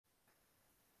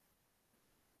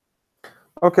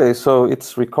Okay, so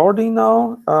it's recording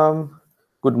now.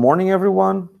 Good morning,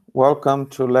 everyone. Welcome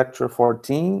to lecture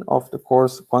 14 of the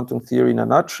course Quantum Theory in a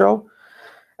Nutshell.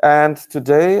 And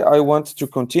today I want to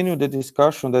continue the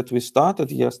discussion that we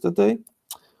started yesterday,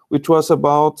 which was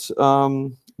about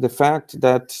the fact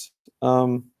that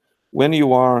when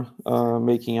you are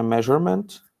making a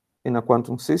measurement in a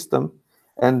quantum system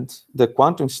and the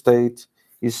quantum state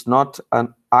is not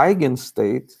an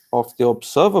eigenstate of the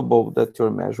observable that you're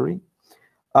measuring,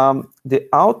 the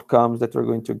outcomes that we're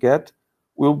going to get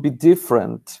will be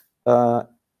different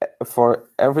for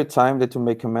every time that you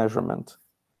make a measurement.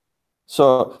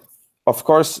 So, of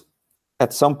course,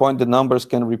 at some point the numbers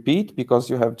can repeat because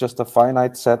you have just a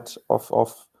finite set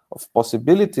of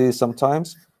possibilities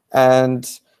sometimes, and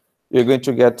you're going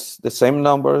to get the same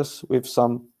numbers with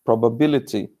some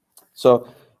probability. So,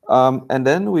 and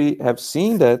then we have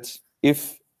seen that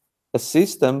if a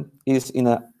system is in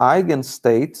an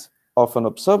eigenstate of an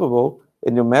observable,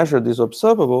 and you measure this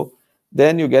observable,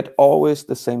 then you get always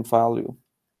the same value.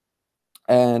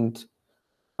 And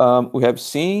we have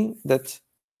seen that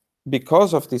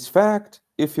because of this fact,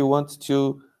 if you want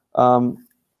to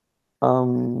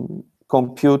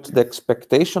compute the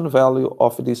expectation value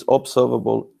of this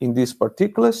observable in this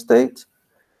particular state,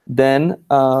 then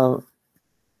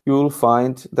you will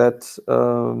find that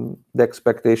the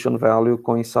expectation value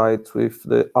coincides with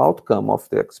the outcome of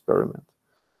the experiment.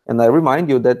 And I remind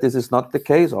you that this is not the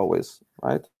case always,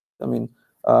 right? I mean,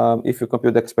 if you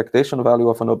compute the expectation value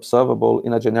of an observable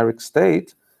in a generic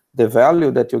state, the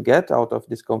value that you get out of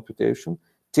this computation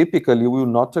typically will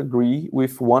not agree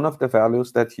with one of the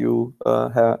values that you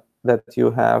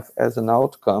have as an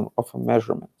outcome of a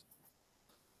measurement.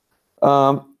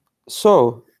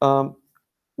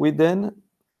 We then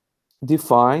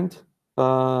defined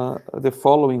the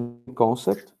following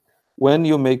concept. When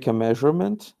you make a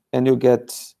measurement and you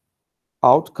get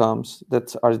outcomes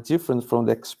that are different from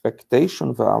the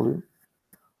expectation value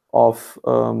of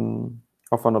an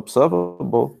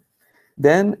observable,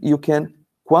 then you can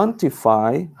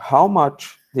quantify how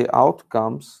much the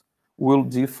outcomes will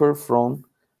differ from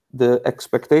the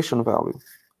expectation value.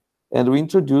 And we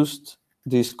introduced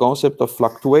this concept of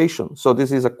fluctuation. So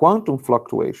this is a quantum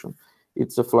fluctuation.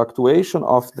 It's a fluctuation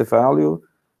of the value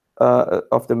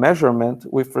of the measurement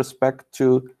with respect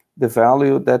to the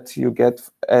value that you get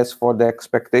as for the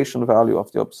expectation value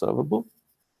of the observable.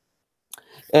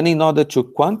 And in order to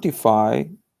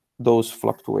quantify those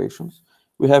fluctuations,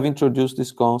 we have introduced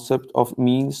this concept of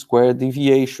mean square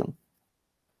deviation.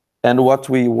 And what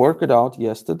we worked out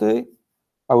yesterday,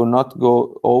 I will not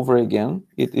go over again,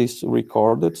 it is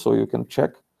recorded so you can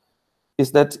check,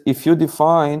 is that if you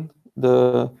define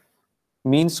the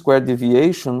mean square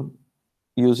deviation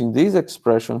using this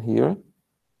expression here,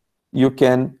 you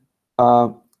can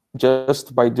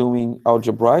just by doing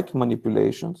algebraic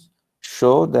manipulations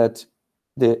show that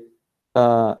the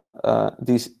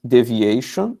this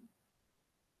deviation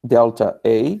delta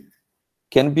A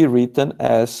can be written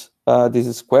as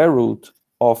this square root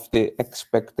of the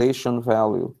expectation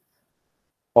value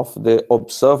of the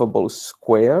observable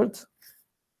squared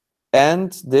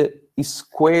and the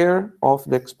square of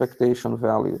the expectation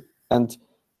value. And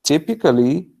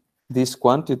typically these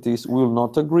quantities will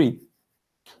not agree.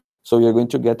 So you're going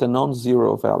to get a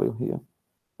non-zero value here,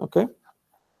 okay?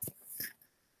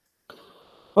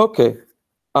 Okay,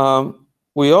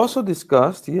 we also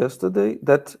discussed yesterday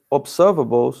that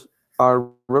observables are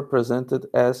represented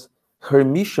as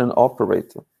Hermitian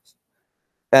operators.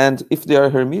 And if they are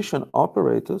Hermitian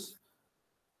operators,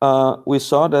 we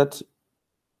saw that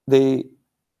the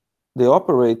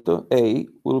operator A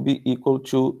will be equal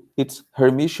to its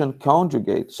Hermitian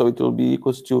conjugate. So it will be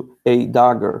equal to A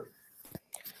dagger.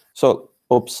 So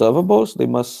observables, they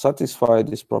must satisfy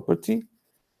this property.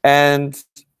 And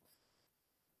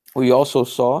we also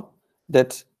saw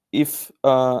that if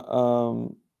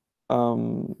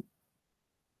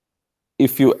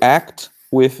you act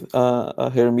with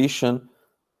Hermitian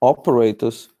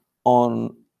operators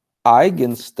on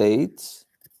eigenstates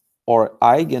or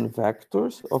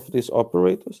eigenvectors of these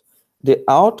operators, the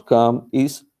outcome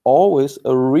is always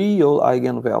a real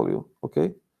eigenvalue,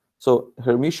 okay? So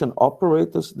Hermitian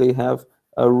operators, they have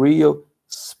a real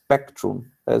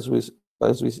spectrum, as we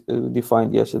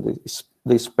defined yesterday.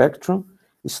 The spectrum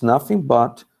is nothing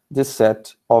but the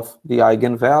set of the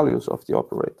eigenvalues of the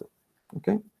operator,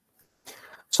 okay?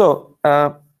 So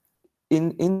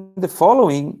in the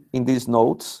following, in these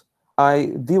notes,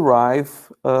 I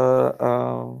derive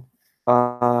an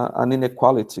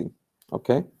inequality,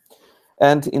 okay?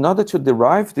 And in order to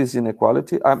derive this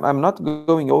inequality, I'm not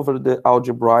going over the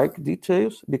algebraic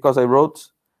details because I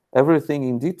wrote everything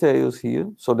in details here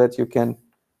so that you can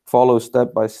follow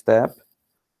step by step.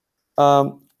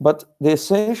 But the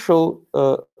essential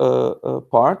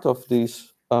part of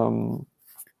this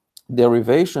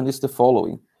derivation is the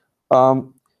following.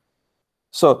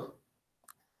 So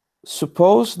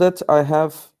suppose that I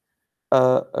have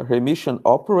a Hermitian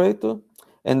operator,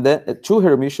 and then two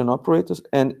Hermitian operators,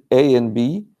 and A and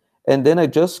B, and then I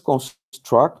just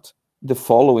construct the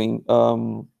following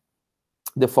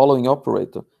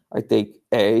operator. I take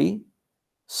A,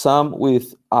 sum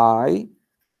with I,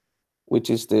 which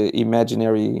is the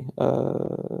imaginary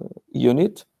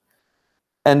unit,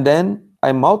 and then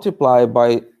I multiply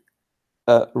by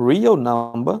a real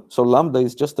number, so lambda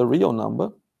is just a real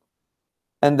number,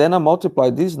 and then I multiply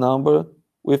this number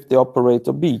with the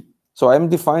operator B. So I'm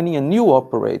defining a new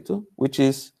operator, which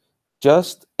is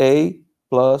just A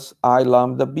plus I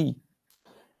lambda B.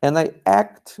 And I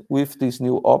act with this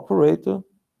new operator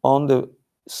on the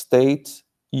state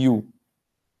U,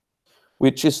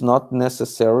 which is not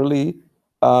necessarily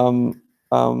an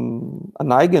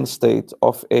eigenstate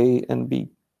of A and B.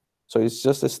 So it's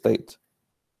just a state.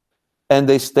 And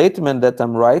the statement that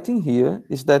I'm writing here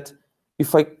is that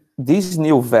if this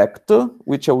new vector,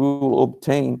 which I will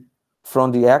obtain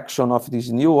from the action of this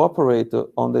new operator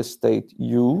on the state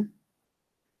U,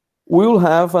 will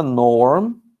have a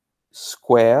norm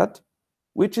squared,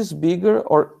 which is bigger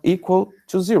or equal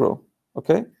to 0,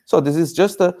 okay? So this is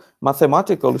just a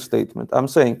mathematical statement. I'm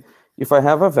saying if I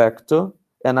have a vector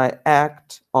and I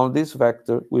act on this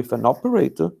vector with an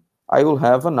operator, I will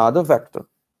have another vector.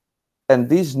 And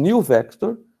this new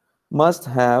vector must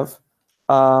have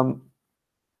a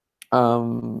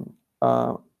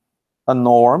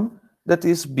norm that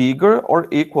is bigger or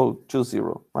equal to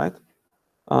 0, right?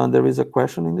 There is a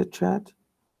question in the chat.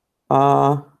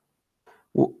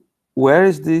 Where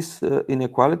is this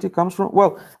inequality comes from?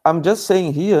 Well, I'm just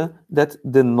saying here that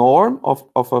the norm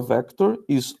of a vector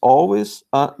is always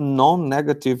a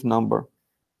non-negative number.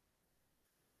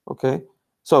 Okay,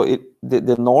 so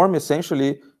the norm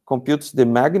essentially computes the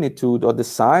magnitude or the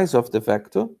size of the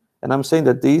vector, and I'm saying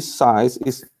that this size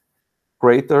is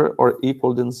greater or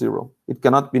equal than 0. It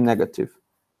cannot be negative.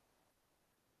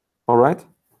 All right?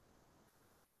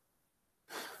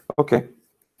 Okay.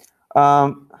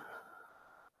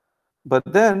 But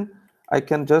then I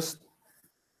can just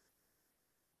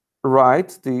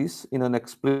write this in an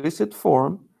explicit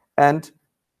form, and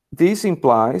this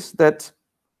implies that,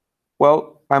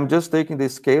 well, I'm just taking the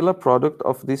scalar product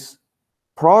of this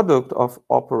product of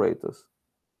operators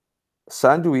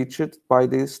sandwiched by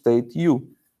the state U,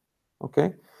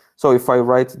 okay? So if I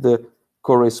write the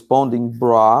corresponding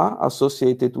bra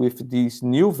associated with this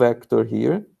new vector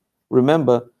here,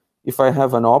 remember, if I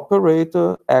have an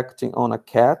operator acting on a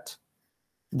cat,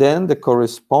 then the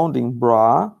corresponding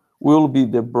bra will be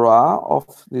the bra of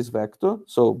this vector,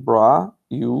 so bra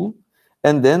U,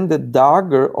 and then the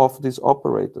dagger of this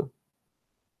operator.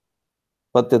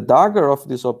 But the dagger of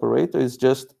this operator is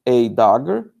just a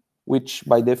dagger, which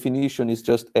by definition is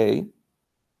just A.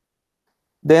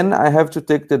 Then I have to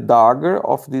take the dagger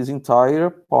of this entire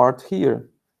part here.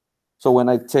 So when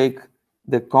I take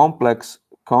the complex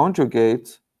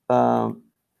conjugate of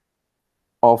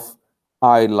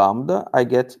I lambda, I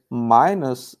get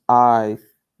minus I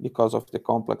because of the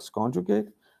complex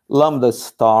conjugate, lambda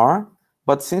star,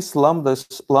 but since lambda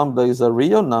is a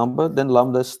real number, then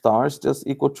lambda star is just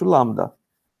equal to lambda.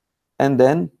 And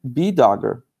then B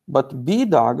dagger, but B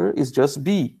dagger is just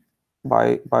B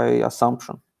by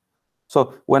assumption.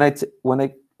 So when I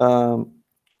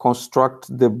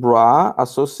construct the bra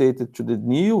associated to the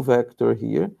new vector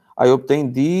here, I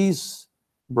obtain this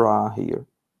bra here.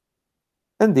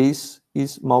 And this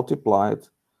is multiplied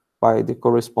by the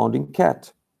corresponding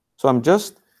cat. So I'm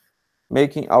just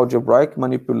making algebraic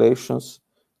manipulations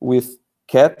with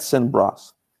cats and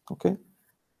bras, okay?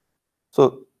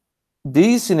 So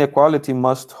this inequality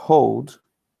must hold,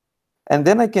 and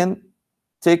then I can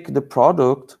take the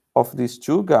product of these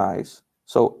two guys,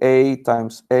 so A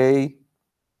times A,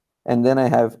 and then I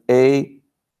have A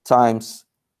times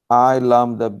I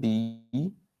lambda B,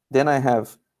 then I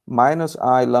have minus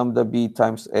I lambda B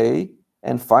times A,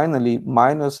 and finally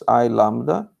minus I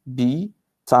lambda B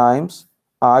times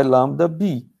I lambda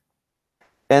B.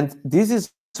 And this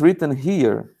is written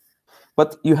here,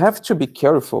 but you have to be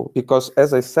careful because,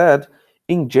 as I said,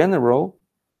 in general,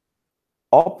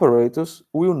 operators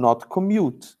will not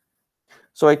commute.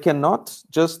 So I cannot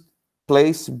just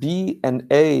place B and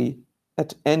A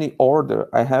at any order.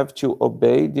 I have to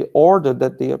obey the order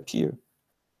that they appear.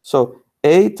 So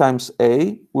A times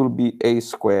A will be A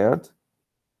squared.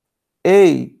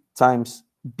 A times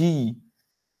B,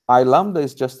 I lambda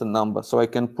is just a number, so I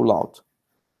can pull out.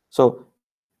 So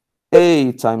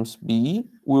A times B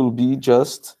will be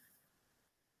just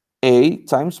A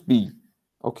times B.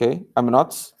 Okay,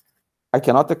 I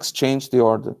cannot exchange the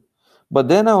order. But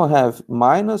then I'll have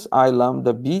minus I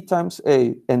lambda B times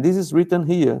A, and this is written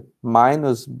here,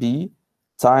 minus B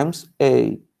times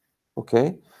A.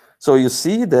 Okay, so you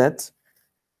see that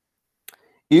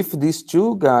if these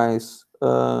two guys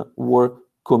were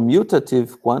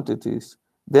commutative quantities,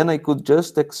 then I could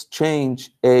just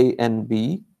exchange A and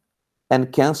B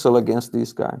and cancel against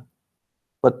this guy.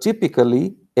 But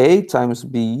typically, A times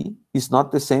B is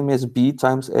not the same as B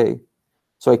times A.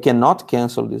 So I cannot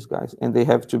cancel these guys, and they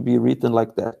have to be written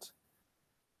like that.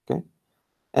 Okay.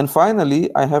 And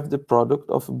finally, I have the product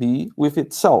of B with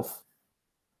itself.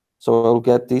 So I'll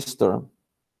get this term.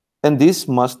 And this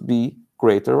must be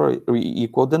greater or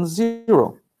equal than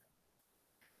 0.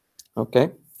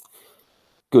 Okay,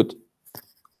 good.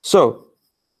 So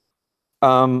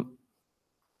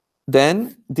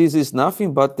then this is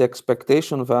nothing but the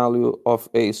expectation value of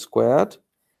A squared.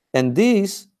 And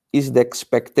this is the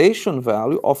expectation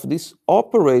value of this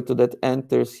operator that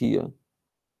enters here.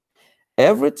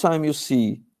 Every time you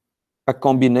see a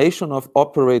combination of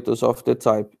operators of the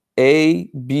type A,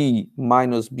 B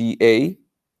minus BA,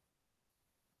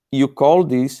 you call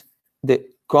this the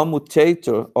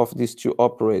commutator of these two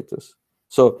operators.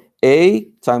 So A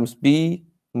times B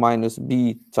minus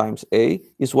B times A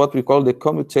is what we call the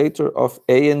commutator of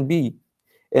A and B.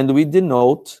 And we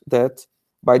denote that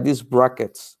by these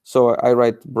brackets. So I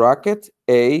write bracket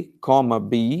A, comma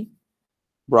B,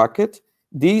 bracket.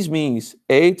 This means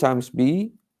A times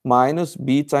B minus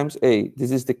B times A.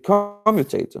 This is the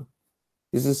commutator.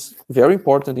 This is very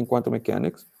important in quantum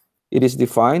mechanics. It is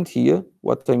defined here,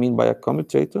 what I mean by a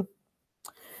commutator.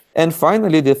 And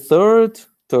finally, the third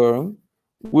term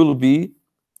will be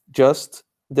just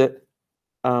the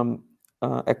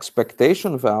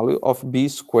expectation value of B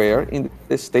squared in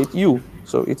the state U.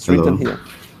 So it's written here.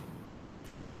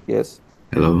 Yes?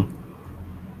 Hello?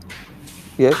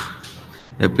 Yes?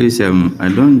 Please, I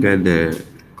don't get the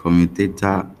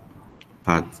commutator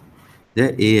part.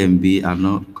 The A and B are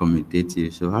not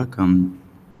commutative, so how come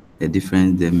the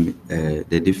difference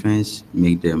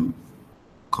make them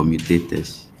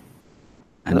commutators?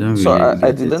 I don't really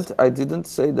get it. I didn't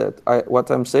say that. What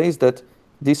I'm saying is that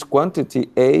this quantity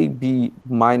AB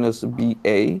minus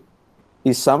BA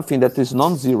is something that is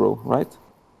non-zero, right?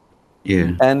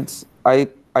 Yeah. And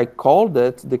I call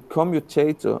that the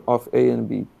commutator of A and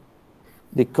B.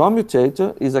 The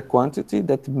commutator is a quantity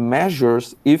that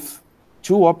measures if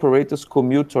two operators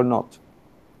commute or not.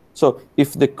 So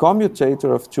if the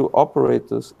commutator of two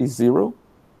operators is 0,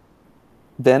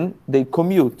 then they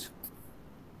commute.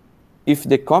 If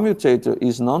the commutator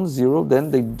is non-zero,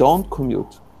 then they don't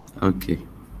commute. Okay.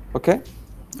 Okay?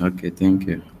 Okay, thank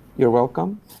you. You're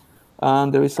welcome.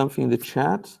 And there is something in the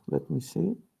chat. Let me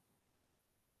see.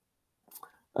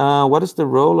 What is the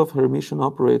role of Hermitian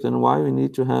operator and why we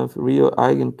need to have real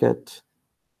eigenket?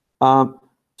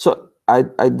 So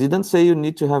I didn't say you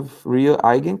need to have real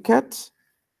eigenket.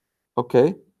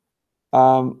 Okay.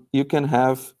 You can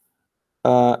have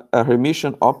a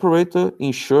Hermitian operator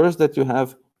ensures that you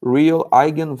have real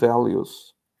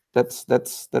eigenvalues.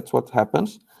 That's what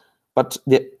happens. But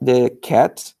the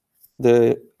ket,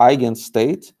 the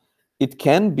eigenstate, it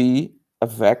can be a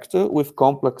vector with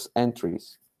complex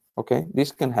entries. Okay,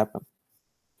 this can happen.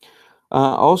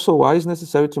 Also, why is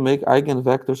necessary to make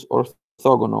eigenvectors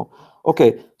orthogonal?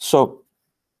 Okay, so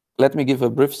let me give a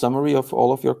brief summary of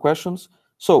all of your questions.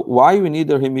 So why we need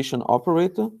a Hermitian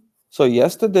operator? So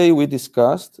yesterday we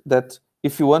discussed that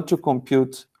if you want to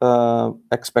compute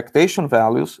expectation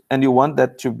values and you want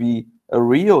that to be a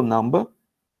real number,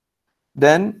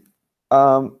 then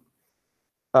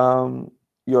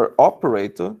your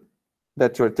operator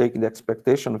that you're taking the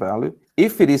expectation value,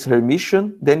 if it is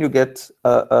Hermitian, then you get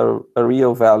a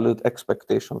real valued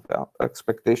expectation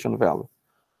value.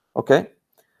 Okay,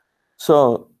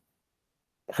 so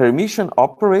Hermitian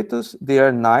operators, they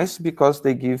are nice because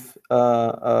they give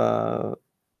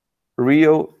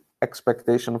real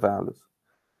expectation values.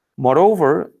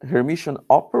 Moreover, Hermitian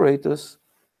operators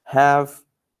have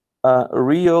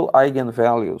real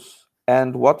eigenvalues.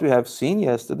 And what we have seen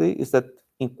yesterday is that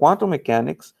in quantum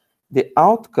mechanics, the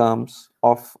outcomes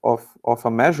of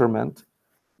a measurement,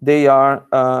 they are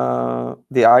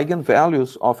the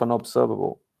eigenvalues of an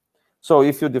observable. So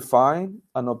if you define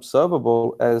an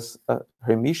observable as a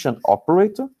Hermitian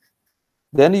operator,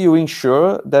 then you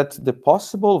ensure that the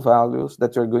possible values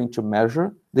that you're going to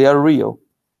measure, they are real,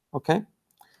 okay?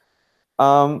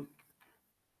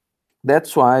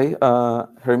 That's why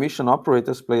Hermitian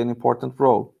operators play an important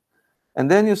role. And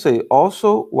then you say,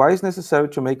 also, why is necessary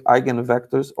to make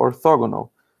eigenvectors orthogonal?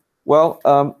 Well,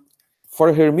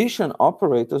 for Hermitian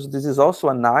operators, this is also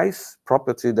a nice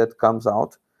property that comes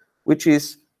out, which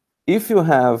is if you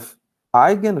have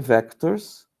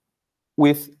eigenvectors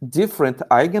with different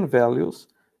eigenvalues,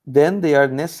 then they are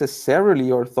necessarily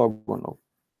orthogonal.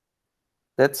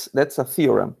 That's a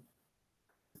theorem.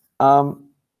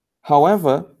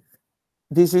 However,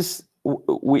 this is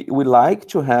we like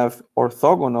to have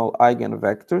orthogonal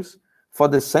eigenvectors for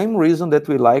the same reason that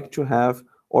we like to have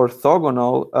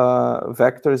orthogonal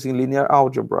vectors in linear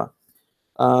algebra.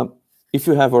 If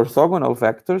you have orthogonal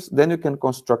vectors, then you can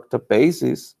construct a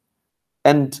basis,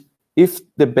 and if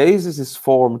the basis is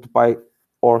formed by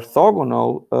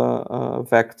orthogonal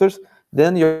vectors,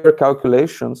 then your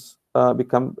calculations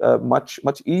become much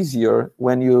easier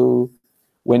when you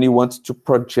want to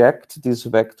project this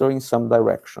vector in some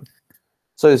direction.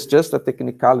 So it's just a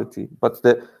technicality, but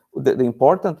the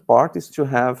important part is to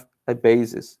have a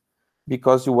basis,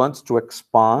 because you want to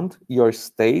expand your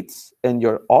states and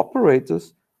your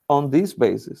operators on this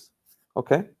basis.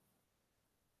 Okay?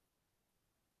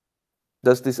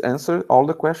 Does this answer all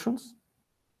the questions?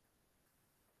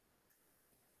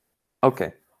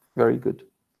 Okay, very good.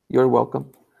 You're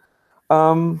welcome.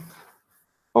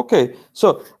 Okay,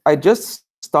 so I just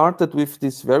started with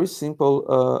this very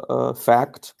simple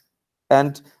fact,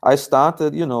 and I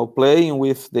started, playing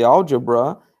with the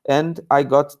algebra, and I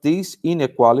got this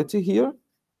inequality here.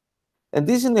 And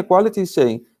this inequality is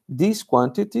saying this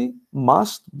quantity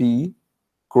must be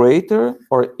greater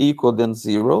or equal than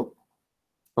 0,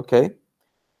 okay?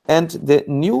 And the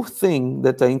new thing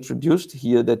that I introduced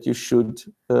here that you should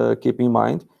keep in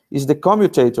mind is the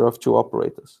commutator of two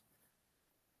operators.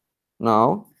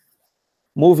 Now,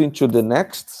 moving to the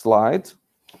next slide.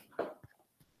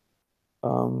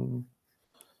 Okay.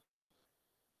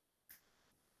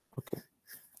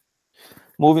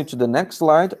 Moving to the next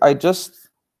slide, I just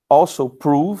also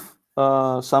prove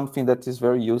something that is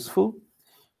very useful,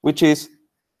 which is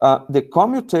the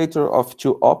commutator of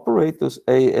two operators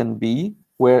A and B,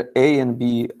 where A and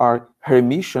B are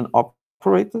Hermitian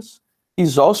operators,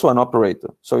 is also an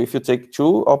operator. So if you take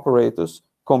two operators,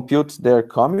 compute their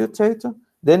commutator,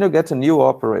 then you get a new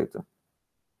operator.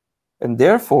 And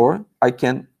therefore, I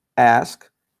can ask,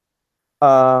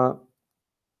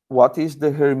 what is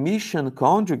the Hermitian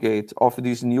conjugate of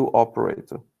this new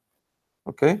operator?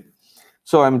 Okay,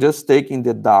 so I'm just taking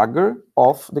the dagger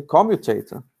of the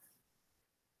commutator.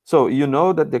 So you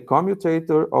know that the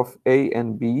commutator of A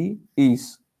and B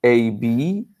is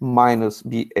AB minus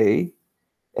BA.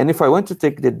 And if I want to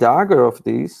take the dagger of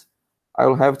this, I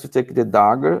will have to take the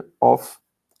dagger of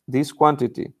this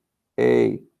quantity,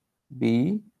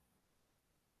 AB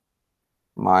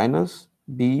minus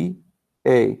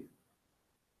BA.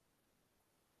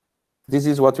 This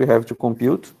is what we have to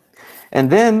compute. And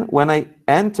then when I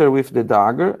enter with the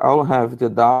dagger, I'll have the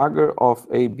dagger of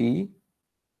AB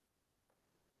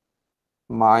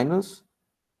minus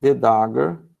the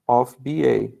dagger of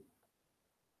BA.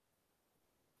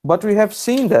 But we have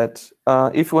seen that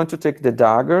if you want to take the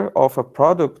dagger of a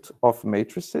product of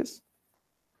matrices,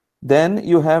 then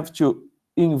you have to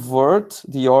invert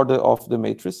the order of the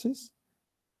matrices.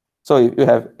 So if you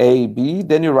have A, B,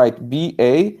 then you write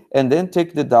BA, and then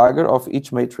take the dagger of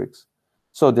each matrix.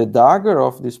 So the dagger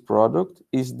of this product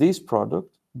is this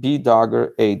product, B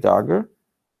dagger, A dagger.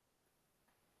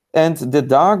 And the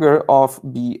dagger of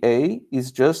BA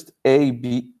is just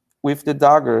AB with the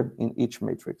dagger in each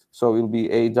matrix. So it will be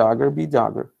A dagger, B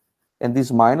dagger. And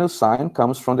this minus sign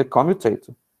comes from the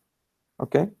commutator.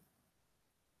 Okay?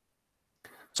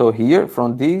 So here,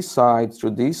 from this side to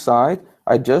this side,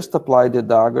 I just apply the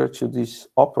dagger to this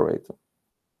operator.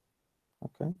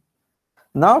 Okay?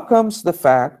 Now comes the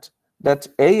fact that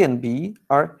A and B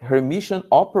are Hermitian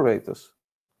operators.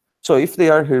 So if they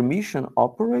are Hermitian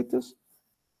operators,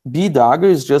 B dagger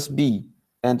is just B,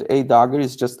 and A dagger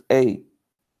is just A.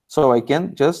 So I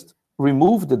can just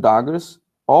remove the daggers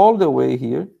all the way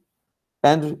here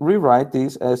and rewrite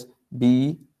this as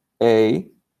BA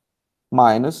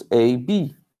minus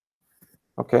AB.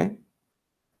 Okay?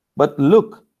 But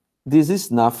look, this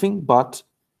is nothing but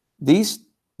this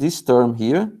term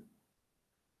here.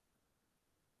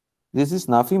 This is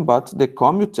nothing but the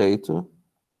commutator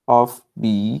of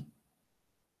BA.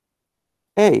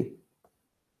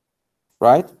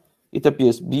 Right? It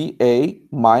appears BA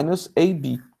minus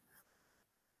AB.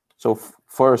 So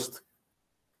first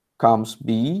comes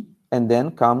B, and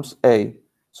then comes A.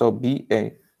 So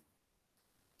BA.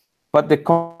 But the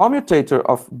commutator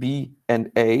of B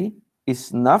and A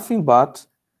is nothing but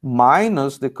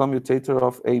minus the commutator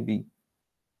of AB.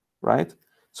 Right?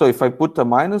 So if I put a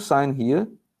minus sign here,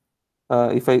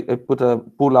 if I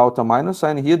pull out a minus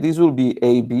sign here, this will be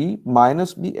AB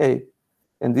minus BA.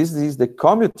 And this is the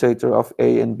commutator of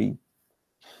A and B.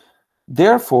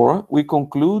 Therefore, we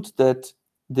conclude that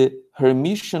the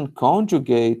Hermitian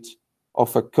conjugate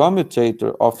of a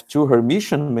commutator of two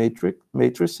Hermitian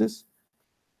matrices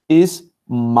is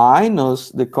minus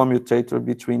the commutator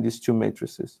between these two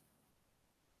matrices.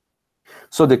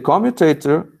 So the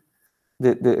commutator,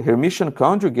 the Hermitian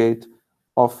conjugate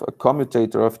of a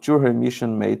commutator of two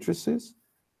Hermitian matrices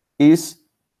is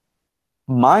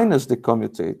minus the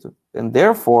commutator. And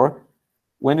therefore,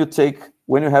 when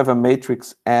you have a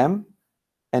matrix M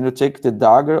and you take the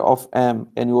dagger of M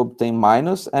and you obtain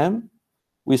minus M,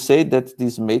 we say that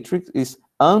this matrix is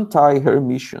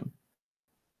anti-Hermitian.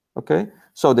 Okay?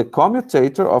 So the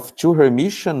commutator of two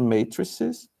Hermitian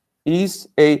matrices is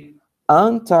a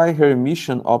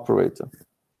anti-Hermitian operator.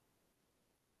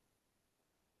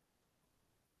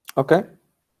 Okay?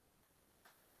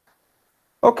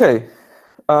 Okay.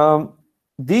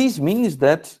 This means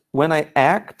that when I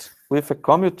act with a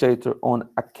commutator on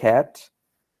a cat,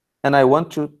 and I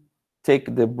want to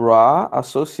take the bra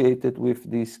associated with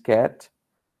this cat,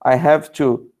 I have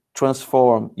to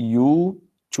transform U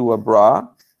to a bra,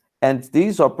 and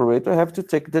this operator have to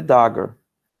take the dagger.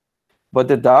 But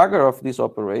the dagger of this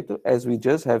operator, as we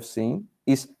just have seen,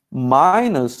 is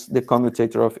minus the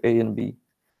commutator of A and B.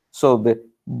 So the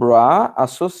bra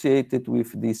associated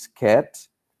with this cat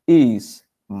is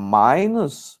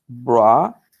minus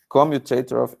bra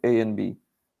commutator of A and B.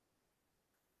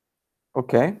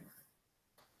 Okay?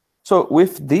 So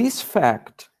with this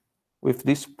fact, with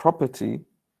this property,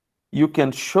 you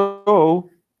can show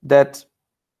that,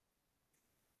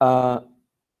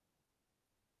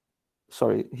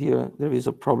 sorry, here there is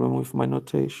a problem with my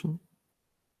notation.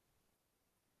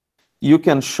 You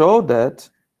can show that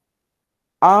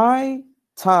I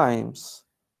times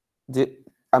the,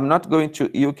 I'm not going to,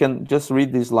 you can just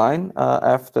read this line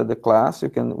after the class, you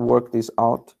can work this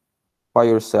out by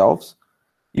yourselves.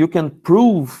 You can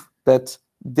prove that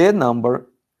the number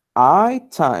I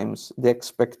times the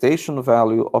expectation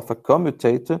value of a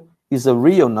commutator is a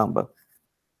real number.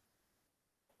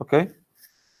 Okay?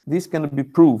 This can be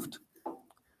proved.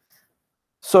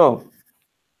 So,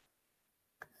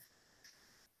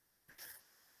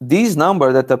 this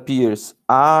number that appears,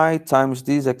 I times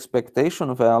this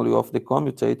expectation value of the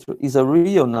commutator, is a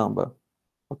real number.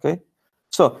 Okay?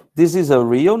 So, this is a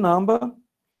real number.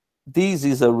 This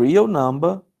is a real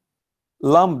number.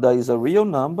 Lambda is a real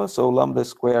number, so lambda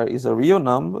square is a real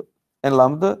number, and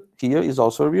lambda here is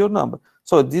also a real number.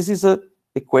 So this is an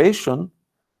equation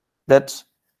that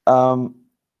I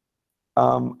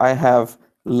have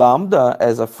lambda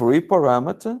as a free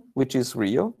parameter, which is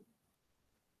real,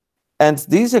 and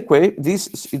this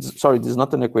is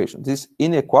not an equation. This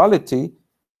inequality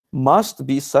must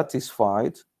be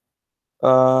satisfied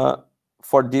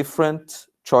for different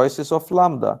choices of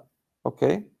lambda.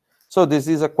 Okay. So this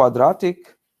is a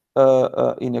quadratic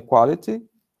inequality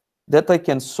that I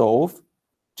can solve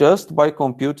just by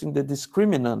computing the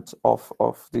discriminant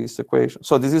of this equation.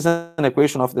 So this is an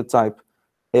equation of the type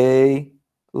A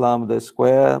lambda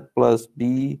square plus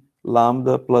B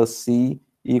lambda plus C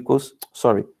equals,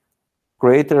 sorry,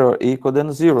 greater or equal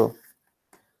than 0.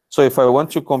 So if I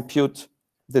want to compute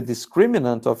the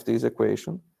discriminant of this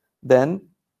equation, then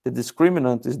the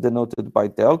discriminant is denoted by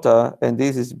delta, and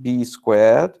this is B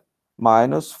squared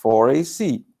minus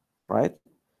 4AC, right?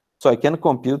 So I can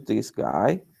compute this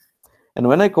guy. And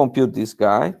when I compute this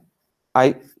guy,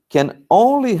 I can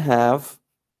only have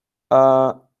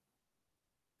that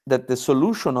the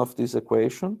solution of this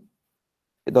equation,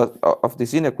 of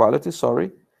this inequality,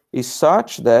 sorry, is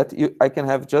such that I can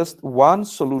have just one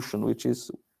solution, which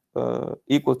is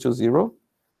equal to 0,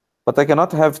 but I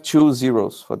cannot have two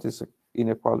zeros for this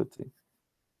inequality.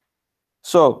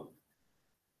 So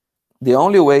the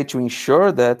only way to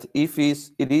ensure that it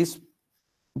is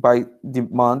by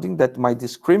demanding that my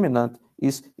discriminant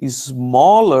is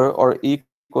smaller or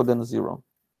equal than 0.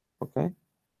 Okay.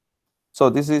 So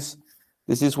this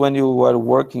is when you are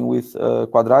working with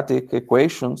quadratic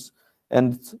equations,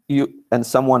 and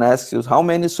someone asks you, how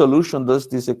many solutions does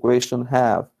this equation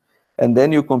have? And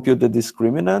then you compute the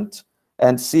discriminant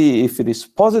and see if it is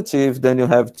positive, then you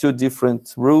have two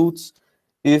different roots.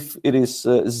 If it is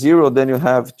 0, then you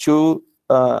have two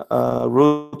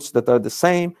roots that are the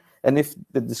same. And if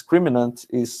the discriminant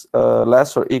is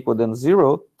less or equal than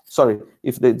 0, sorry,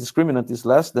 if the discriminant is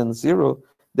less than 0,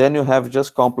 then you have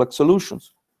just complex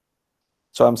solutions.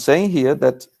 So I'm saying here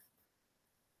that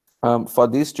for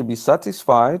this to be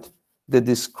satisfied, the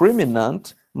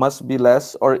discriminant must be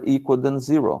less or equal than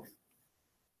 0.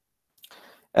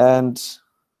 And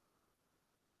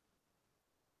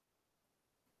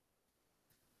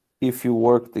if you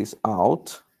work this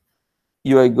out,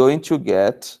 you are going to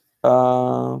get,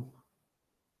 let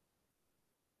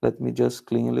me just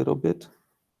clean a little bit.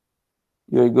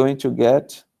 You're going to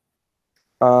get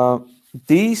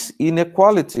this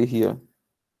inequality here.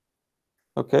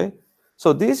 Okay?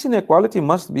 So this inequality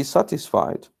must be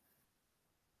satisfied.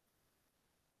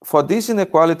 For this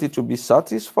inequality to be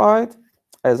satisfied,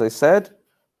 as I said,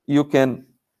 you can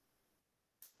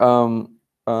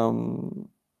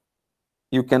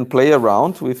play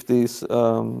around with this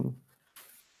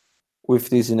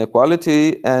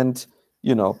inequality, and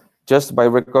just by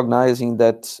recognizing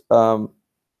that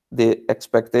the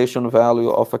expectation value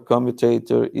of a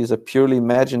commutator is a purely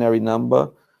imaginary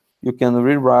number, you can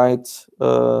rewrite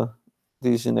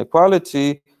this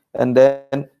inequality, and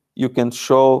then you can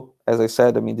show, as I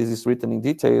said, I mean, this is written in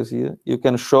details here, you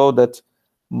can show that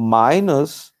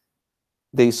minus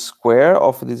the square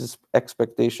of this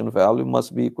expectation value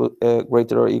must be equal,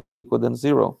 greater or equal than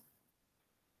 0.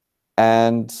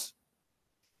 And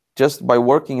just by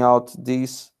working out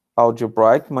these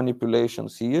algebraic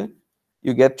manipulations here,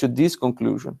 you get to this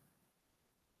conclusion.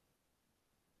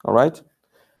 All right?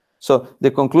 So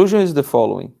the conclusion is the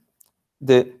following.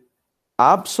 The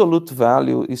absolute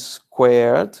value is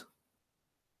squared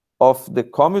of the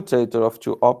commutator of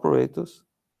two operators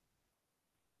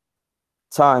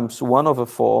times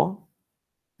 1/4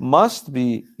 must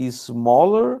be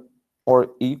smaller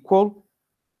or equal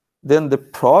than the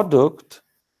product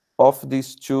of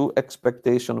these two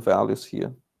expectation values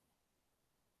here.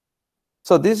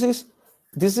 So this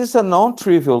is a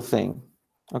non-trivial thing,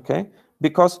 okay?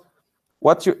 Because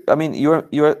what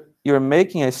you're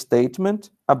making a statement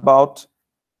about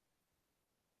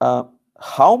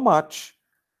how much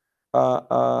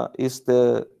is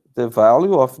the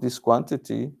value of this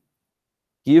quantity,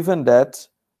 given that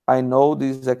I know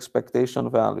these expectation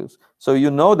values. So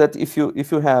you know that if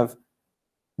you have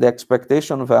the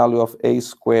expectation value of a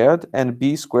squared and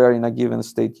b squared in a given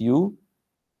state u,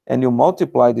 and you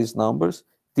multiply these numbers,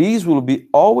 these will be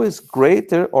always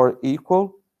greater or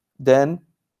equal than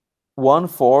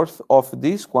 1/4 of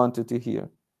this quantity here.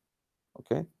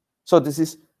 Okay? So this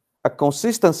is a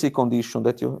consistency condition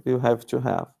that you have to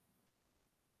have.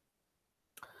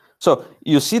 So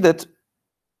you see that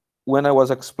when I was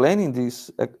explaining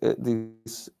this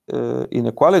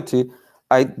inequality,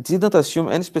 I didn't assume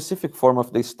any specific form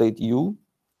of the state u,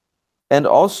 and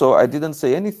also I didn't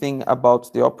say anything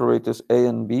about the operators a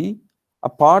and b,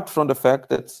 apart from the fact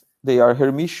that they are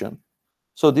Hermitian.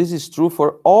 So this is true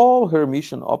for all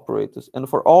Hermitian operators and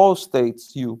for all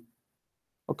states u.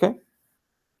 Okay?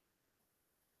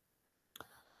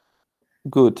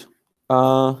 Good.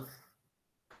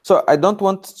 So I don't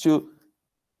want to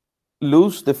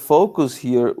lose the focus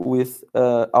here with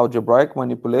algebraic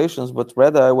manipulations, but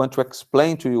rather I want to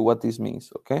explain to you what this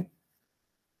means, okay?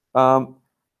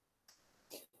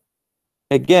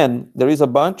 Again, there is a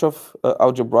bunch of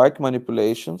algebraic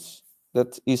manipulations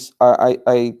that is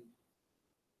I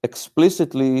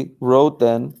explicitly wrote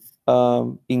them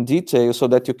in detail so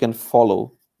that you can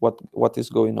follow what is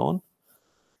going on.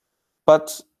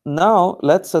 But now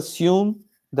let's assume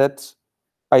that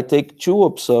I take two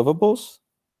observables,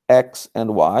 x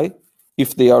and y.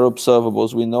 If they are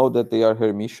observables, we know that they are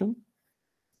Hermitian.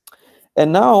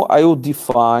 And now I will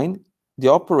define the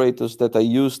operators that I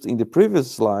used in the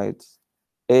previous slides,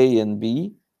 a and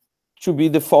b, to be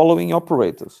the following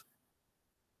operators.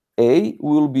 A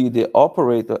will be the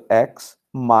operator x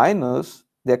minus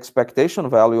the expectation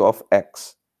value of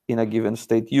x in a given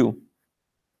state u.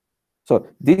 So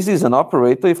this is an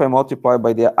operator if I multiply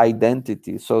by the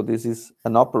identity. So this is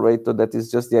an operator that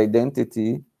is just the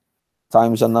identity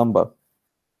times a number.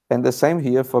 And the same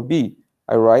here for b.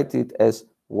 I write it as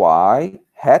y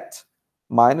hat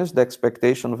minus the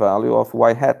expectation value of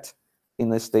y hat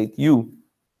in a state u.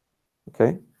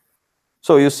 Okay?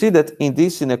 So you see that in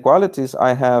these inequalities,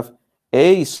 I have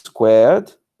a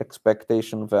squared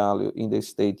expectation value in the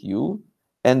state u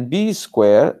and b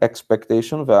squared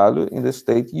expectation value in the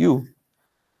state u.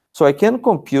 So I can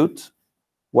compute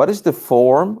what is the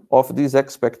form of this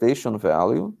expectation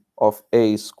value of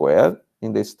a squared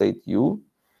in the state u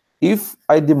if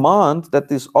I demand that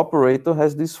this operator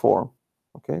has this form.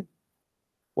 Okay?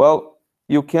 Well,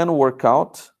 you can work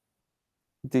out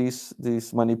these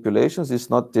manipulations. It's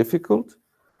not difficult.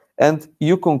 And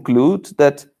you conclude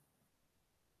that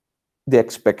the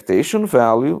expectation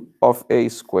value of a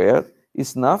squared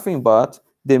is nothing but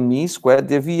the mean squared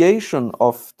deviation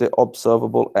of the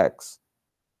observable x,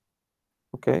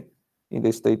 okay, in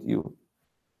the state u.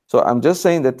 So I'm just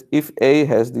saying that if a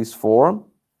has this form,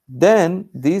 then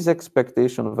this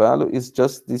expectation value is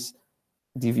just this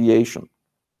deviation.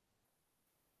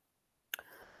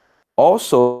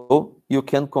 Also, you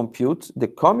can compute the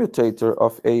commutator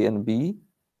of A and B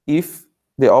if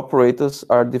the operators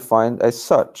are defined as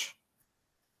such.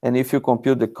 And if you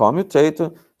compute the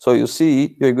commutator, so you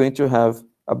see you're going to have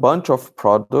a bunch of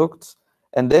products,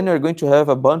 and then you're going to have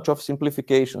a bunch of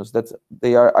simplifications that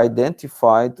they are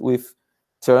identified with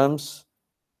terms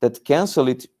that cancel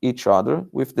each other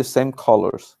with the same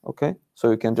colors, okay? So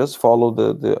you can just follow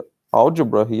the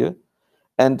algebra here,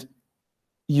 and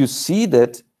you see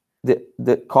that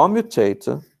the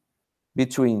commutator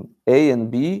between A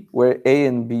and B, where A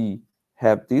and B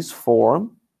have this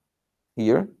form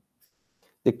here,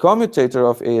 the commutator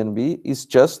of A and B is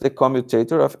just the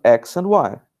commutator of X and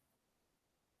Y,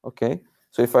 okay?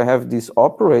 So if I have these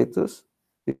operators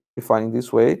defined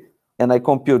this way, and I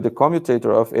compute the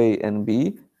commutator of A and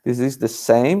B, this is the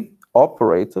same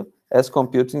operator as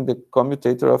computing the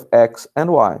commutator of X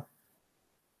and Y.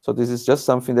 So this is just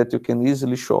something that you can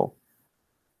easily show.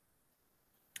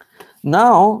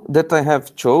 Now that I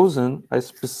have chosen a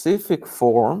specific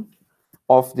form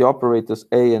of the operators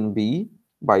A and B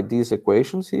by these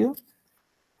equations here,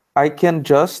 I can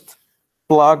just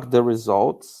plug the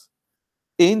results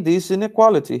in this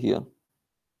inequality here.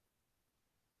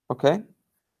 Okay?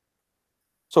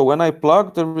 So when I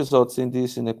plug the results in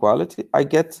this inequality, I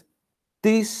get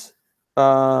this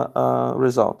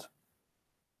result.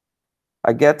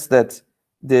 I get that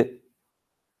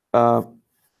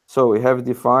so we have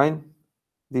defined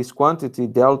this quantity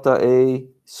delta A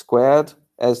squared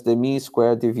as the mean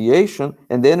square deviation,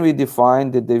 and then we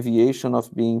define the deviation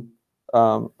of being,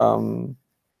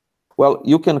 well,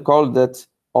 you can call that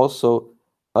also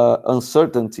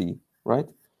uncertainty, right?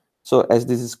 So as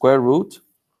this is square root,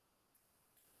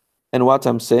 and what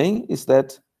I'm saying is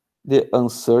that the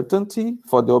uncertainty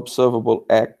for the observable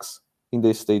X in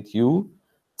the state U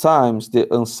times the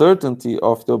uncertainty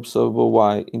of the observable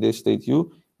Y in the state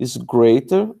U is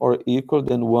greater or equal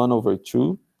than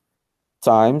 1/2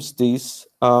 times this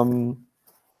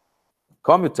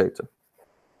commutator.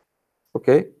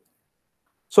 Okay?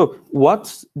 So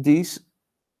what this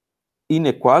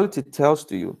inequality tells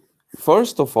to you?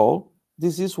 First of all,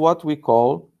 this is what we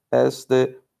call as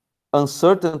the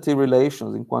uncertainty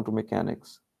relations in quantum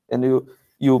mechanics. And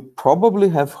you probably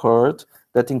have heard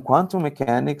that in quantum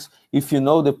mechanics, if you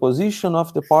know the position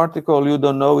of the particle, you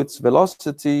don't know its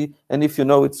velocity, and if you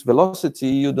know its velocity,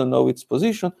 you don't know its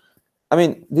position. I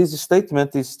mean, this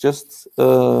statement is just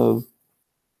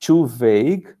too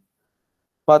vague,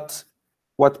 but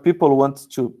what people want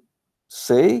to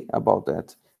say about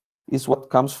that is what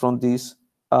comes from this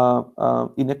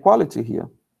inequality here.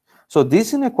 So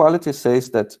this inequality says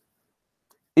that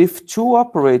if two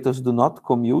operators do not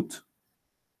commute,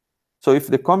 so if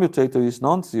the commutator is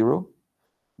non-zero,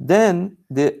 then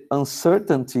the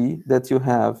uncertainty that you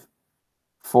have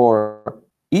for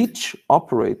each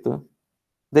operator,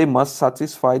 they must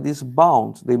satisfy this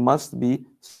bound. They must be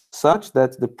such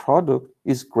that the product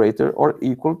is greater or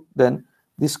equal than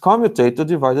this commutator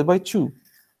divided by 2.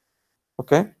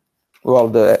 Okay? Well,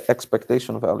 the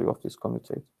expectation value of this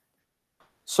commutator.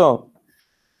 So,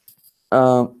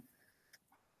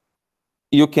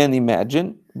 you can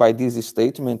imagine by this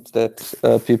statement that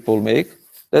people make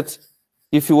that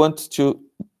if you want to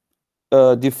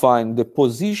define the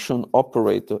position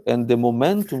operator and the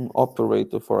momentum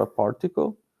operator for a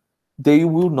particle, they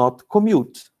will not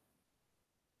commute.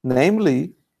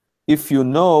 Namely, if you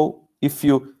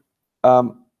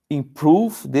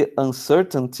improve the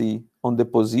uncertainty on the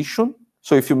position,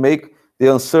 so if you make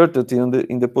the uncertainty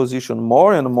in the position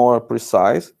more and more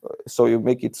precise, so you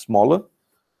make it smaller,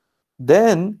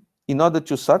 then in order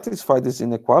to satisfy this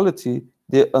inequality,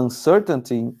 the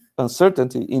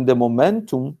uncertainty in the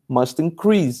momentum must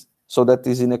increase so that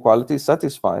this inequality is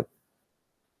satisfied.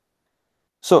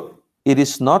 So it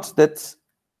is not that,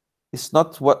 it's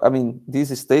not what, I mean,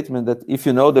 this statement that if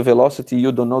you know the velocity,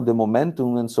 you don't know the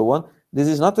momentum and so on, this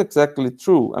is not exactly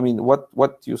true. I mean,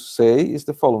 what you say is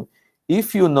the following.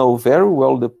 If you know very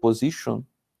well the position,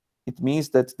 it means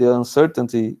that the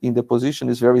uncertainty in the position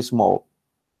is very small.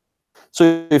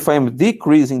 So if I'm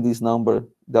decreasing this number,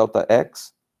 delta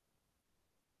X,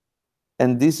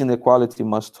 and this inequality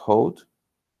must hold,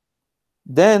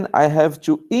 then I have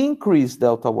to increase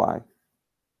delta Y.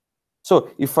 So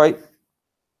if I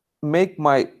make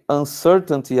my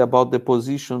uncertainty about the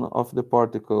position of the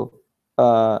particle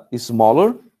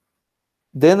smaller,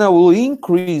 then I will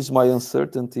increase my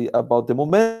uncertainty about the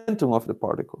momentum of the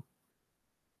particle.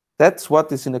 That's what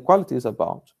this inequality is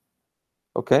about,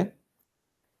 okay?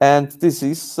 And this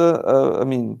is, I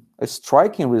mean, a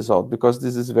striking result, because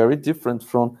this is very different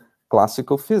from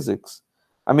classical physics.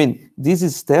 I mean, this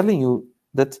is telling you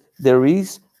that there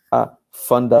is a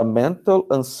fundamental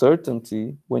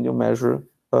uncertainty when you measure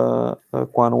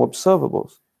quantum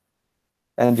observables,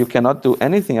 and you cannot do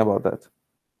anything about that.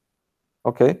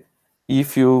 Okay,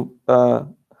 if you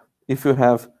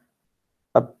have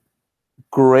a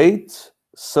great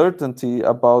certainty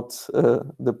about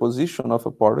the position of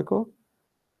a particle,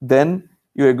 then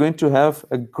you are going to have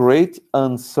a great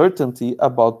uncertainty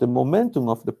about the momentum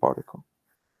of the particle.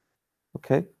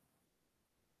 Okay?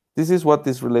 This is what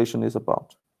this relation is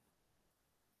about.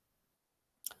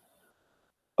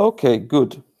 Okay,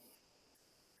 good.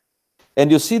 And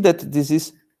you see that this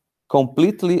is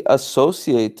completely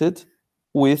associated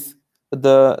with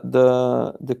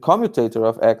the commutator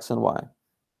of x and y.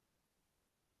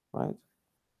 Right?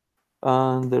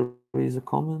 And there is a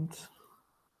comment.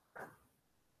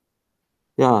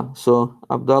 Yeah, so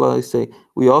Abdallah is saying,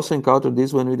 we also encountered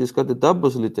this when we discussed the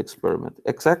double slit experiment.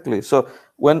 Exactly. So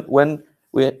when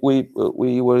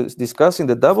we were discussing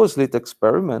the double slit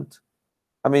experiment,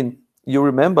 I mean, you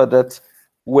remember that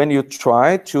when you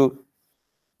try to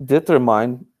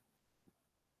determine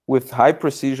with high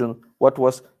precision what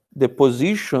was the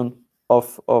position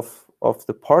of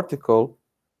the particle,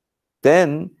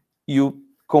 then you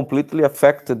completely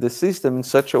affected the system in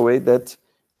such a way that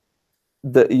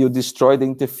you destroy the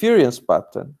interference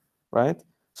pattern, right?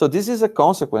 So this is a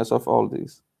consequence of all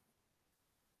this.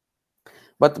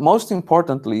 But most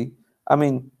importantly, I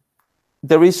mean,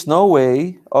 there is no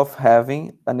way of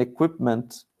having an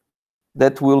equipment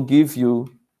that will give you,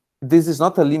 this is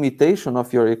not a limitation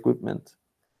of your equipment,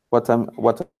 what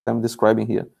I'm describing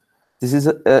here. This is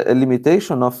a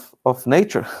limitation of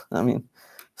nature. I mean,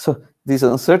 so these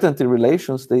uncertainty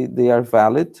relations, they are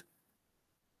valid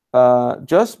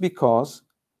just because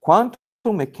quantum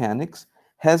mechanics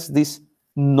has this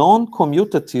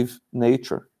non-commutative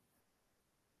nature.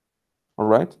 All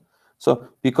right? So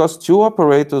because two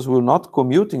operators will not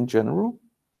commute in general,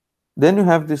 then you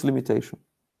have this limitation.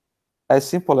 As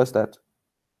simple as that.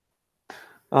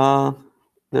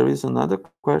 There is another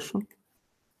question.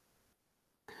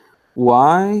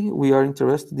 Why we are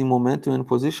interested in momentum and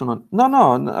position on?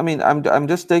 No. I mean, I'm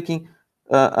just taking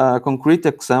a concrete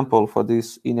example for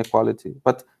this inequality,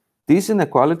 but this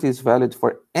inequality is valid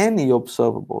for any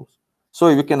observables. So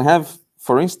you can have,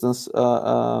 for instance,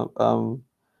 I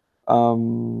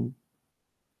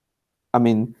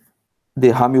mean,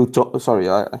 the Hamilton, sorry,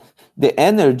 the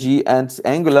energy and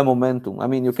angular momentum. I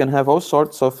mean, you can have all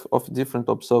sorts of different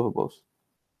observables.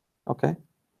 Okay.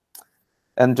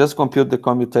 And just compute the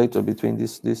commutator between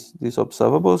these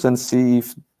observables and see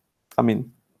if, I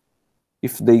mean,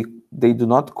 if they do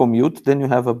not commute, then you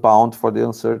have a bound for the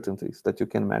uncertainties that you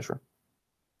can measure.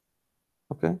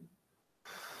 Okay.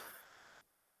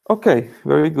 Okay,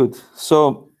 very good.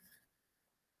 So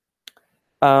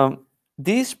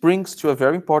this brings to a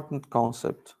very important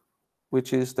concept,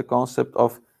 which is the concept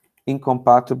of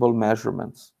incompatible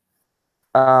measurements.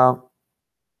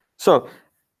 So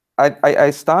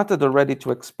I started already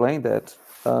to explain that,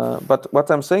 but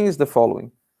what I'm saying is the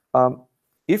following.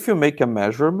 If you make a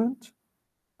measurement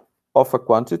of a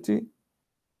quantity,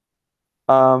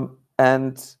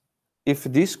 and if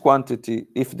this quantity,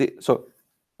 so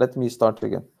let me start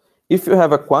again. If you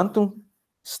have a quantum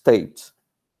state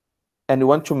and you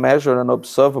want to measure an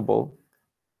observable,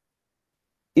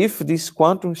 if this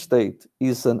quantum state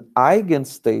is an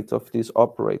eigenstate of this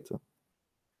operator,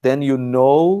 then you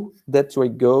know that you are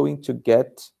going to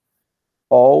get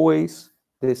always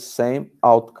the same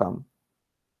outcome.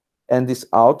 And this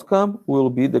outcome will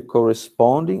be the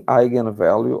corresponding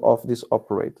eigenvalue of this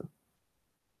operator.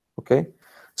 Okay?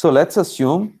 So let's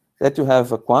assume that you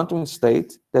have a quantum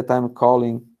state that I'm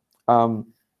calling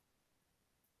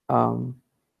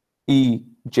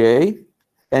EJ,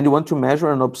 and you want to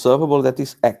measure an observable that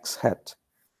is X hat.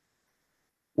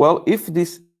 Well, if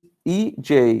this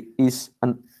EJ is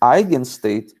an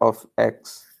eigenstate of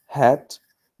X hat,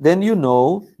 then you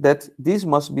know that this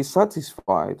must be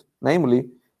satisfied. Namely,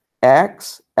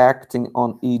 X acting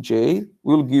on EJ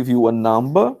will give you a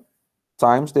number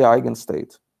times the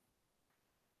eigenstate.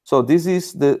 So this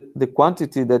is the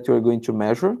quantity that you're going to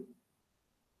measure.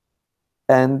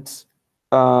 And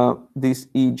this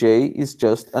EJ is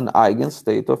just an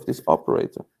eigenstate of this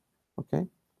operator. Okay?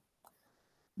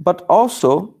 But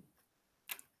also,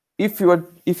 if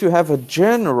you have a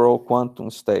general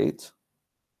quantum state,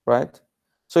 right?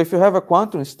 So if you have a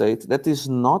quantum state that is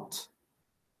not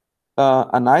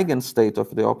an eigenstate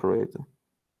of the operator,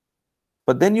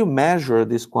 but then you measure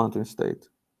this quantum state,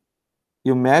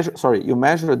 you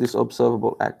measure this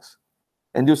observable X,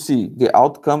 And you see the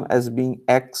outcome as being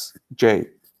xj.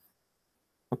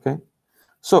 Okay?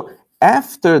 So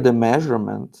after the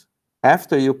measurement,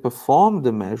 after you perform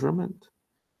the measurement,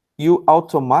 you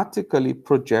automatically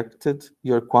projected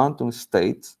your quantum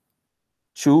state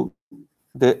to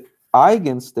the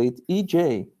eigenstate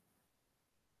EJ.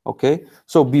 Okay?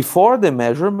 So before the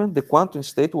measurement, the quantum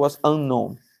state was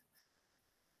unknown.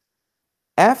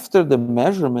 After the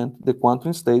measurement, the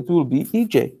quantum state will be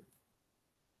EJ.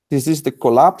 This is the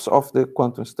collapse of the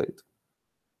quantum state.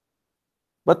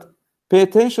 But pay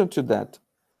attention to that.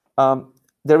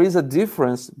 There is a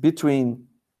difference between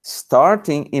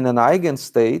starting in an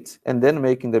eigenstate and then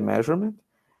making the measurement,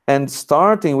 and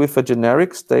starting with a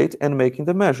generic state and making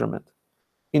the measurement.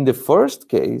 In the first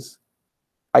case,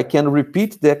 I can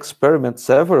repeat the experiment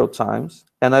several times,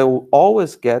 and I will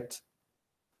always get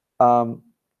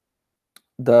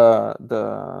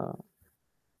the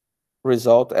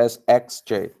result as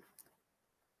xj.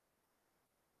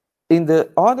 In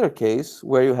the other case,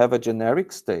 where you have a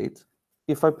generic state,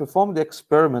 if I perform the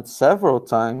experiment several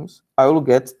times, I will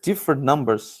get different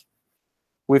numbers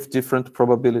with different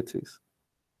probabilities.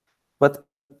 But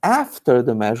after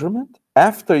the measurement,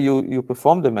 after you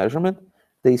perform the measurement,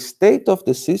 the state of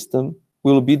the system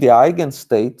will be the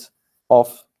eigenstate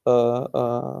of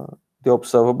the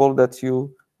observable that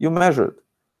you measured.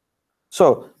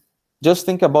 So just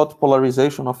think about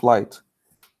polarization of light.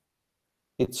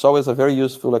 It's always a very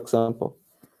useful example.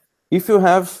 If you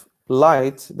have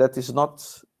light that is not,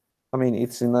 I mean,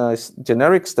 it's in a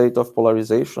generic state of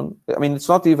polarization. I mean, it's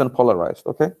not even polarized,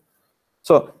 okay?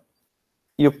 So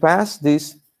you pass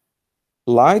this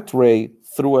light ray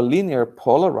through a linear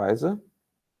polarizer.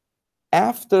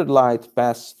 After light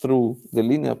passes through the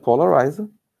linear polarizer,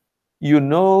 you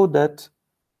know that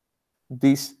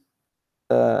this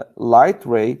light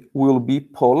ray will be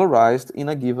polarized in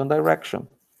a given direction.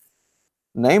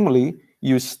 Namely,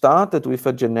 you started with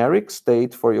a generic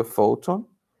state for your photon,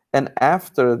 and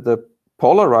after the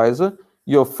polarizer,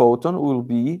 your photon will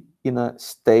be in a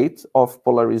state of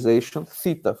polarization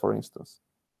theta, for instance.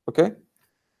 Okay?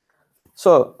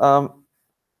 So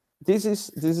this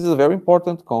is a very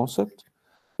important concept,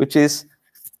 which is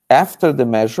after the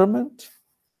measurement,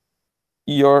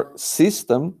 your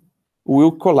system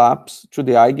will collapse to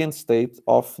the eigenstate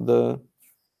of the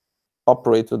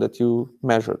operator that you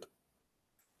measured.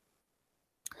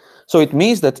 So it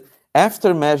means that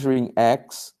after measuring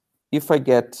x, if I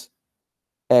get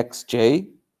xj,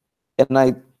 and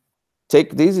I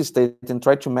take this state and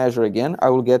try to measure again, I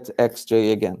will get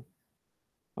xj again.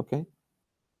 Okay?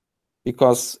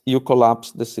 Because you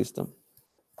collapse the system.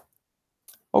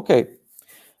 Okay,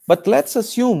 but let's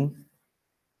assume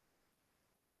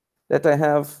that I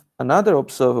have another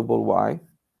observable y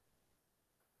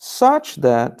such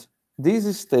that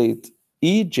this state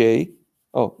ej,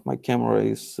 oh, my camera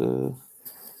is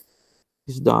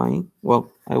dying. Well,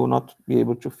 I will not be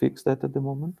able to fix that at the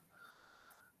moment.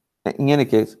 In any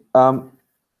case,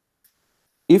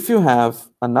 if you have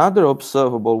another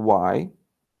observable y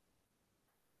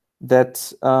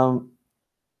that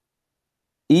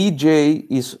ej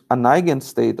is an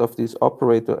eigenstate of this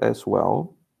operator as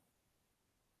well,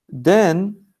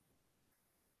 then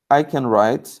I can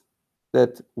write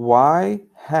that y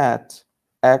hat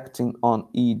acting on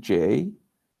ej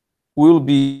will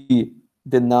be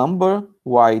the number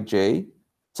yj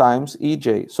times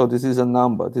ej. So this is a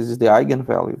number. This is the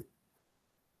eigenvalue.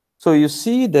 So you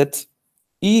see that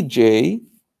ej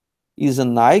is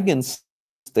an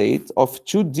eigenstate of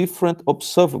two different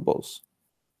observables.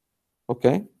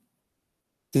 Okay?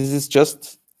 This is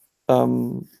just, I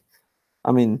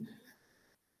mean,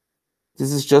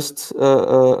 this is just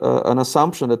an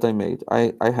assumption that I made.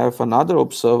 I have another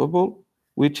observable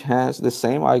which has the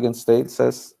same eigenstates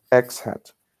as x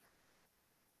hat.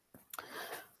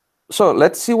 So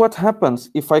let's see what happens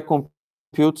if I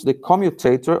compute the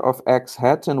commutator of x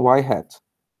hat and y hat.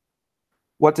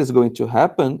 What is going to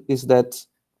happen is that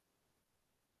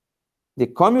the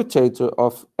commutator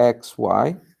of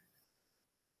xy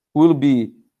will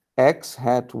be x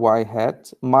hat y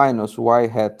hat minus y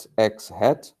hat x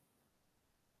hat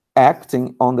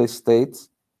acting on the state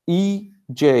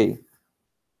ej.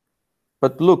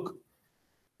 But look,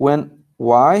 when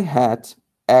y hat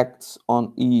acts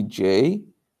on ej,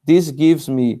 this gives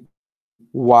me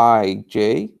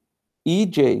yj,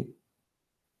 ej.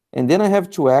 And then I have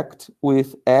to act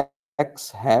with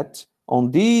x hat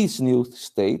on this new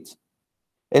state,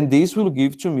 and this will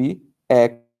give to me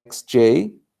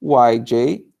xj,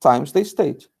 yj times the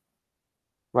state,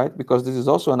 right? Because this is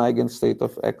also an eigenstate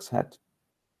of x hat.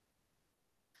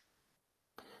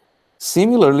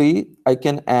 Similarly, I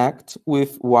can act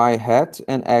with y hat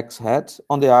and x hat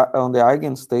on the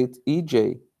eigenstate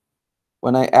ej.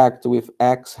 When I act with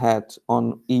x hat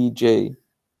on ej,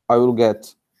 I will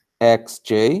get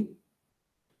xj.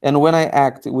 And when I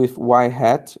act with y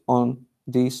hat on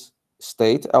this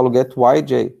state, I will get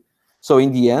yj. So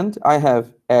in the end, I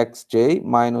have xj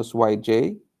minus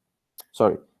yj,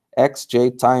 sorry,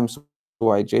 xj times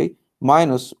yj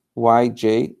minus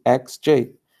yj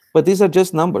xj. But these are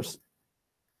just numbers.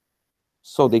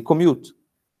 So they commute.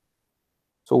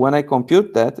 So when I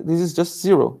compute that, this is just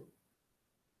 0.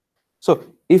 So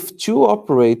if two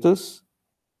operators,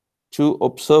 two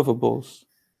observables,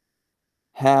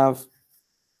 have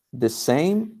the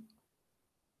same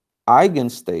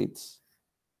eigenstates,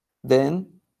 then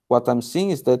what I'm seeing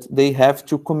is that they have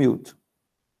to commute.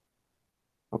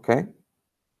 Okay?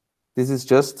 This is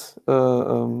just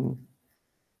a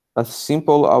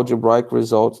simple algebraic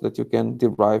result that you can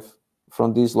derive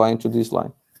from this line to this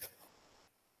line.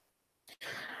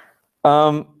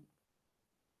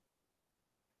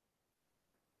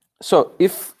 So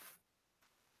if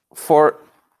for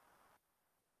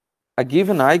a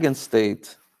given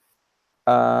eigenstate,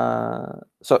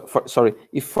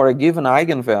 if for a given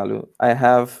eigenvalue I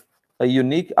have a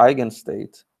unique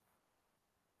eigenstate,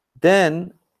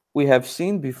 then we have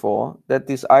seen before that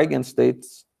these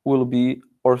eigenstates will be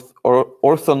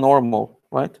orthonormal,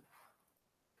 right?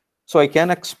 So I can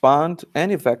expand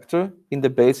any vector in the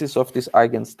basis of these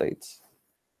eigenstates.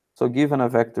 So given a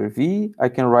vector v, I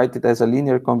can write it as a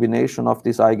linear combination of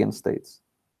these eigenstates.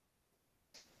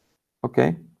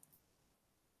 Okay?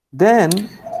 Then,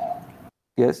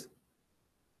 yes?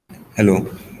 Hello.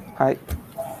 Hi.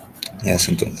 Yes,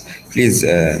 Anton. Please,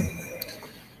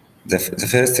 the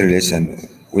first relation,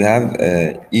 we have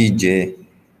Ej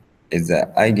is the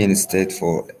eigenstate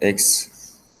for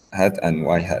x hat and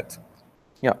y hat.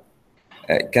 Yeah.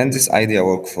 Can this idea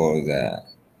work for the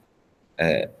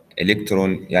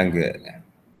electron Young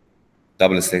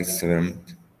double slit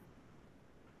experiment?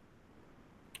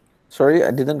 Sorry,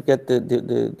 I didn't get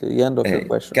the end of your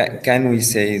question. Can we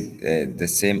say the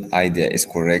same idea is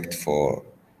correct for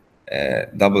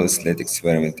double slit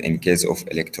experiment in case of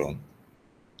electron?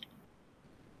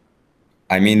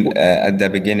 I mean, at the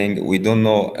beginning, we don't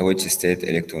know which state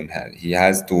electron has. He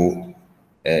has to,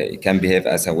 he can behave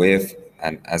as a wave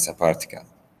and as a particle.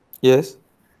 Yes.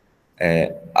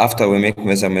 After we make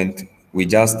measurement, we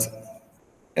just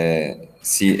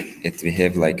see it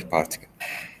behave like a particle.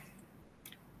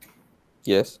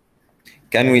 Yes.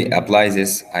 Can we apply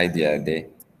this idea there?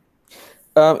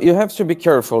 You have to be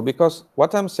careful because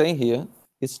what I'm saying here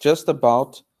is just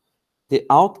about the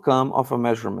outcome of a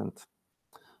measurement.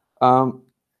 The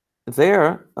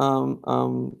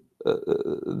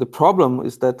problem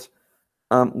is that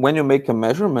when you make a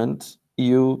measurement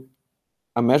to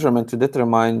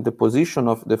determine the position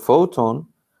of the photon,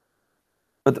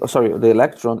 the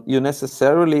electron, you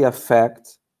necessarily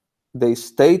affect the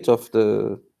state of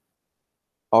the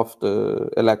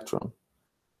electron.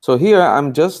 So here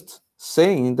I'm just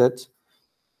saying that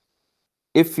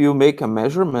if you make a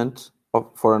measurement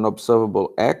for an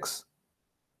observable X,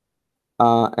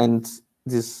 and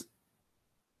this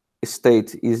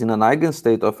state is in an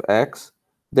eigenstate of X,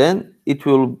 then it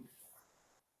will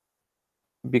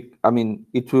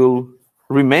it will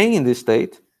remain in this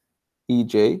state,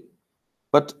 Ej.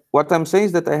 But what I'm saying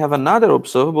is that I have another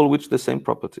observable with the same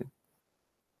property,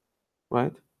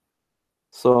 right?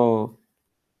 So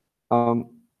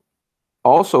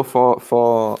also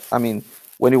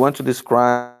when you want to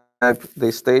describe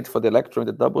the state for the electron,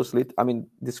 the double slit,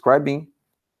 describing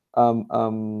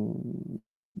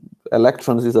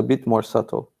electrons is a bit more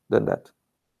subtle than that.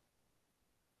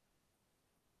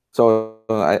 So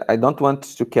I don't want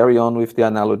to carry on with the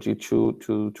analogy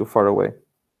too far away.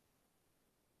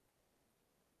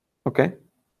 Okay.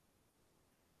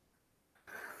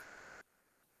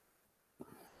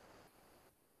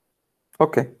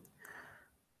 Okay.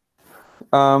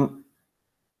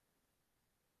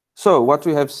 So what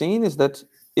we have seen is that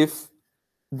if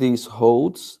this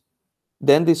holds,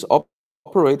 then these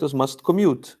operators must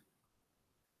commute.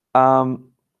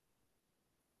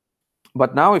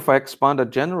 But now if I expand a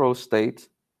general state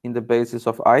in the basis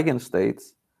of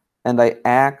eigenstates and I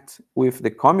act with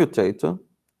the commutator,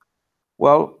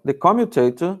 well, the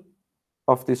commutator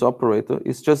of this operator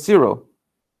is just 0.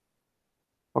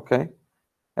 Okay,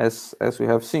 as we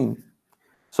have seen.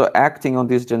 So acting on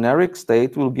this generic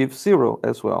state will give 0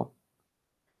 as well.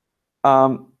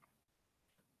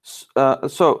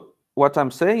 So what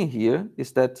I'm saying here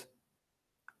is that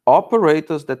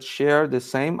operators that share the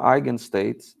same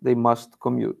eigenstates, they must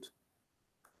commute.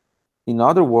 In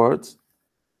other words,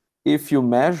 if you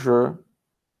measure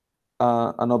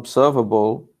an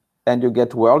observable and you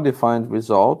get well-defined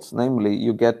results, namely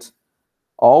you get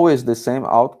always the same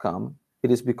outcome,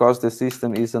 it is because the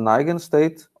system is an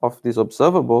eigenstate of this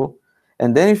observable.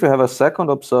 And then if you have a second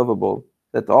observable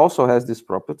that also has this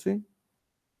property,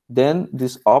 then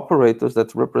these operators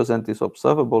that represent these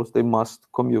observables, they must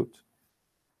commute.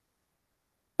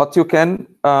 But you can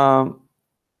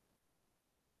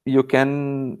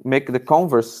make the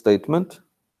converse statement,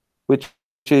 which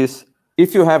is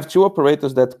if you have two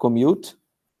operators that commute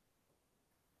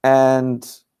and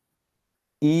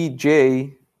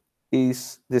EJ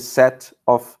is the set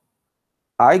of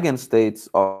eigenstates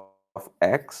of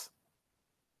X,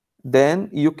 then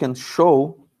you can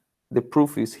show, the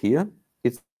proof is here.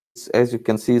 It's, as you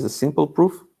can see, is a simple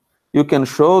proof. You can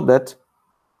show that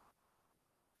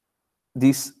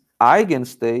these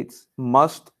eigenstates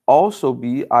must also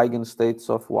be eigenstates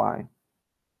of Y.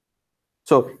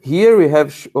 So here we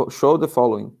have shown the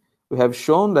following. We have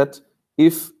shown that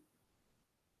if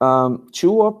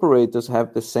two operators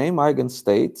have the same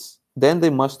eigenstates, then they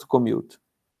must commute.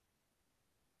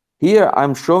 Here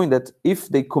I'm showing that if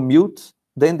they commute,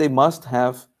 then they must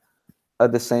have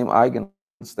the same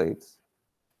eigenstates.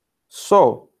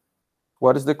 So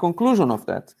what is the conclusion of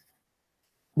that?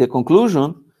 The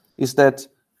conclusion is that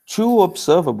two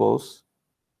observables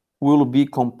will be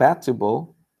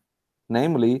compatible,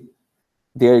 namely,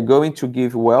 they are going to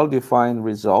give well-defined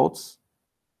results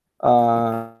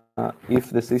if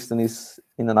the system is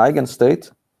in an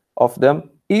eigenstate of them,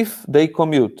 if they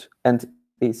commute, and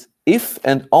is if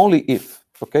and only if,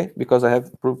 okay? Because I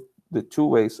have proved the two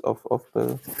ways of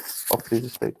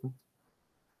this statement.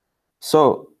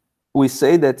 So we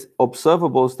say that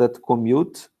observables that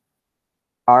commute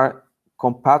are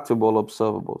compatible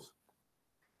observables.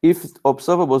 If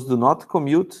observables do not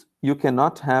commute, you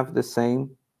cannot have the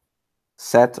same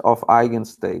set of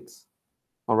eigenstates.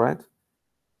 All right.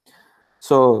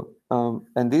 So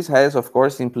and this has, of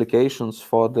course, implications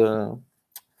for the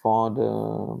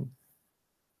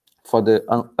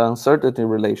uncertainty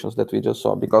relations that we just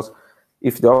saw. Because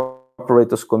if the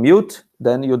operators commute,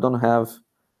 then you don't have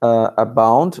a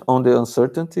bound on the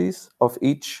uncertainties of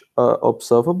each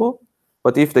observable.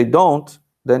 But if they don't,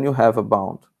 then you have a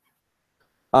bound.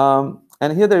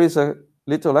 And here there is a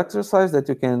little exercise that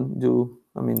you can do,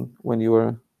 I mean, when you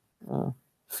are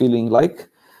feeling like,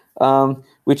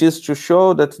 which is to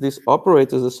show that this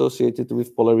operator is associated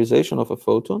with polarization of a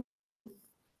photon,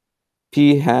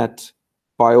 p hat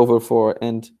pi over 4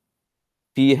 and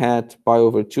p hat pi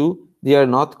over 2, they are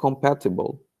not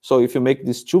compatible. So if you make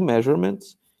these two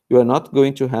measurements, you are not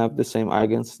going to have the same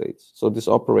eigenstates. So these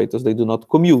operators, they do not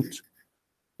commute.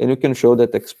 And you can show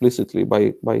that explicitly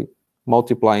by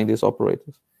multiplying these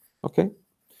operators. Okay?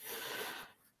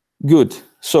 Good.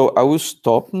 So I will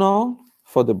stop now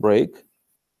for the break.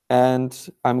 And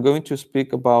I'm going to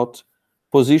speak about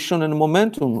position and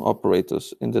momentum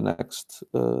operators in the next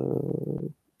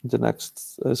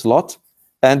slot.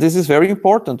 And this is very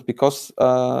important because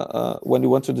when you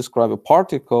want to describe a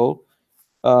particle,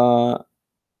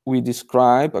 we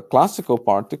describe a classical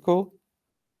particle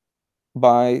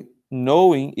by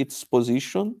knowing its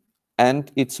position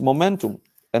and its momentum.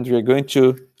 And we're going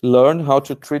to learn how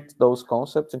to treat those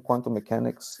concepts in quantum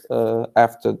mechanics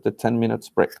after the 10 minutes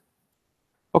break.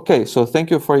 Okay, so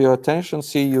thank you for your attention.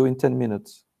 See you in 10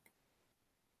 minutes.